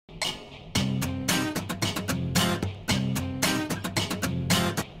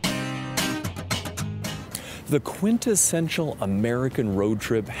The quintessential American road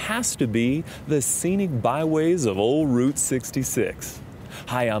trip has to be the scenic byways of old Route 66.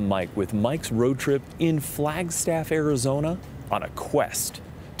 Hi, I'm Mike with Mike's Road Trip in Flagstaff, Arizona, on a quest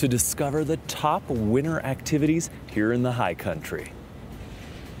to discover the top winter activities here in the high country.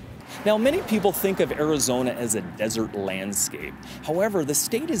 Now, many people think of Arizona as a desert landscape. However, the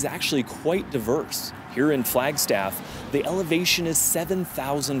state is actually quite diverse. Here in Flagstaff, the elevation is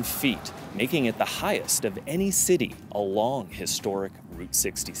 7,000 feet, making it the highest of any city along historic Route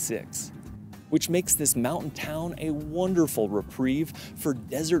 66, which makes this mountain town a wonderful reprieve for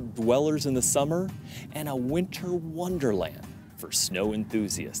desert dwellers in the summer and a winter wonderland for snow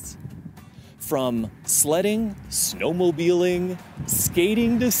enthusiasts. From sledding, snowmobiling,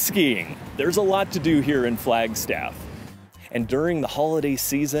 skating to skiing, there's a lot to do here in Flagstaff. And during the holiday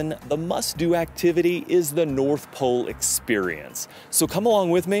season, the must-do activity is the North Pole Experience. So come along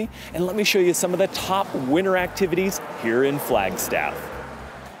with me and let me show you some of the top winter activities here in Flagstaff.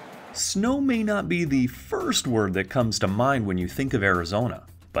 Snow may not be the first word that comes to mind when you think of Arizona,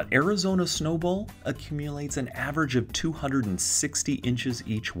 but Arizona snowball accumulates an average of 260 inches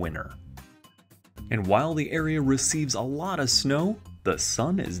each winter. And while the area receives a lot of snow, the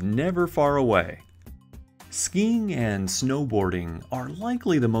sun is never far away. Skiing and snowboarding are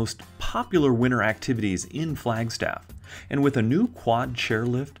likely the most popular winter activities in Flagstaff, and with a new quad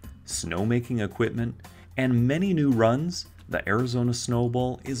chairlift, snowmaking equipment, and many new runs, the Arizona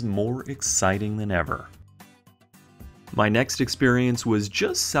Snowball is more exciting than ever. My next experience was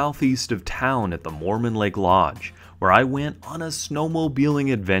just southeast of town at the Mormon Lake Lodge, where I went on a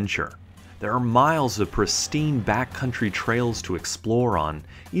snowmobiling adventure. There are miles of pristine backcountry trails to explore on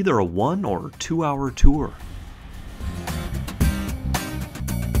either a 1 or 2 hour tour.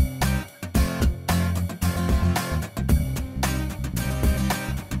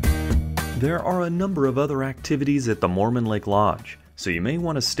 There are a number of other activities at the Mormon Lake Lodge, so you may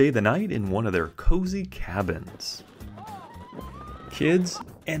want to stay the night in one of their cozy cabins. Kids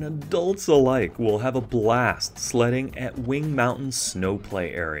and adults alike will have a blast sledding at Wing Mountain's snow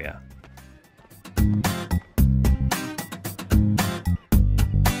play area.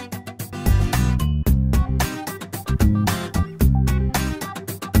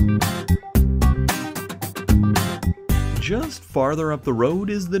 Just farther up the road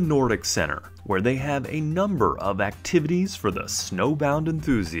is the Nordic Center, where they have a number of activities for the snowbound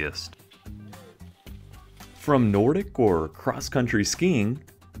enthusiast. From Nordic or cross-country skiing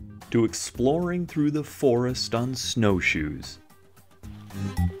to exploring through the forest on snowshoes.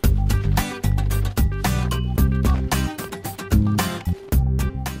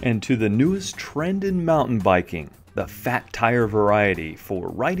 And to the newest trend in mountain biking, the fat tire variety for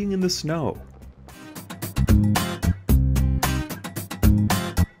riding in the snow.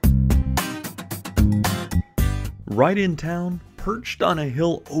 Right in town, perched on a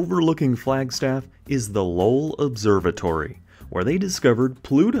hill overlooking Flagstaff, is the Lowell Observatory, where they discovered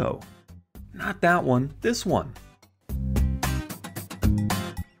Pluto. Not that one, this one.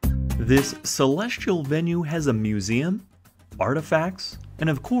 This celestial venue has a museum, artifacts, and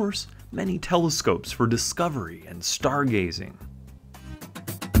of course, many telescopes for discovery and stargazing.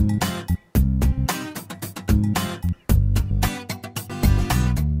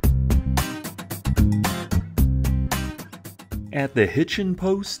 At the Hitchin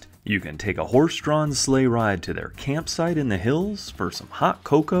Post, you can take a horse-drawn sleigh ride to their campsite in the hills for some hot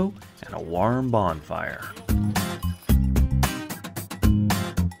cocoa and a warm bonfire.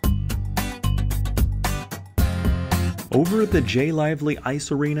 Over at the J. Lively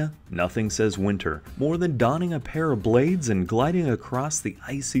Ice Arena, nothing says winter more than donning a pair of blades and gliding across the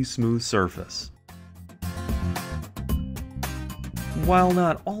icy smooth surface. While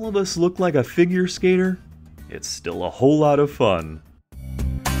not all of us look like a figure skater, it's still a whole lot of fun.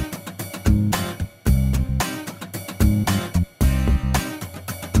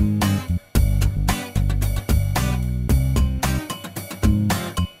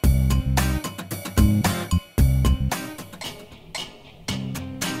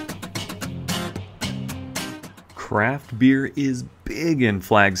 Craft beer is big in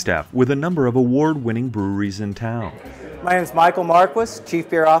Flagstaff, with a number of award-winning breweries in town. My name is Michael Marquis, Chief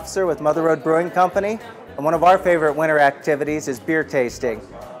Beer Officer with Mother Road Brewing Company, and one of our favorite winter activities is beer tasting.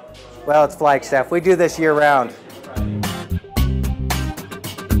 Well, it's Flagstaff. We do this year-round.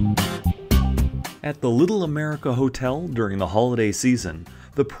 At the Little America Hotel during the holiday season,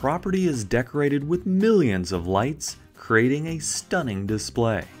 the property is decorated with millions of lights, creating a stunning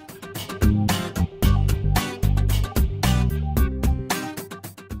display.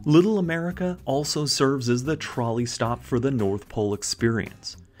 Little America also serves as the trolley stop for the North Pole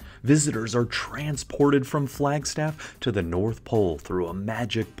Experience. Visitors are transported from Flagstaff to the North Pole through a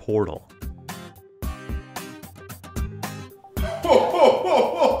magic portal.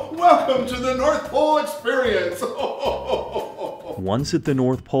 Welcome to the North Pole experience! Once at the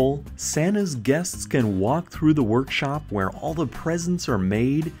North Pole, Santa's guests can walk through the workshop where all the presents are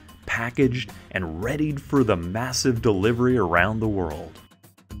made, packaged, and readied for the massive delivery around the world.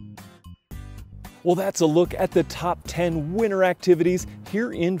 Well, that's a look at the top 10 winter activities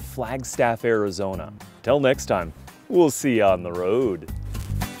here in Flagstaff, Arizona. Till next time, we'll see you on the road.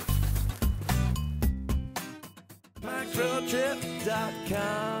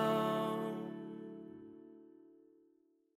 MikeRoadTrip.com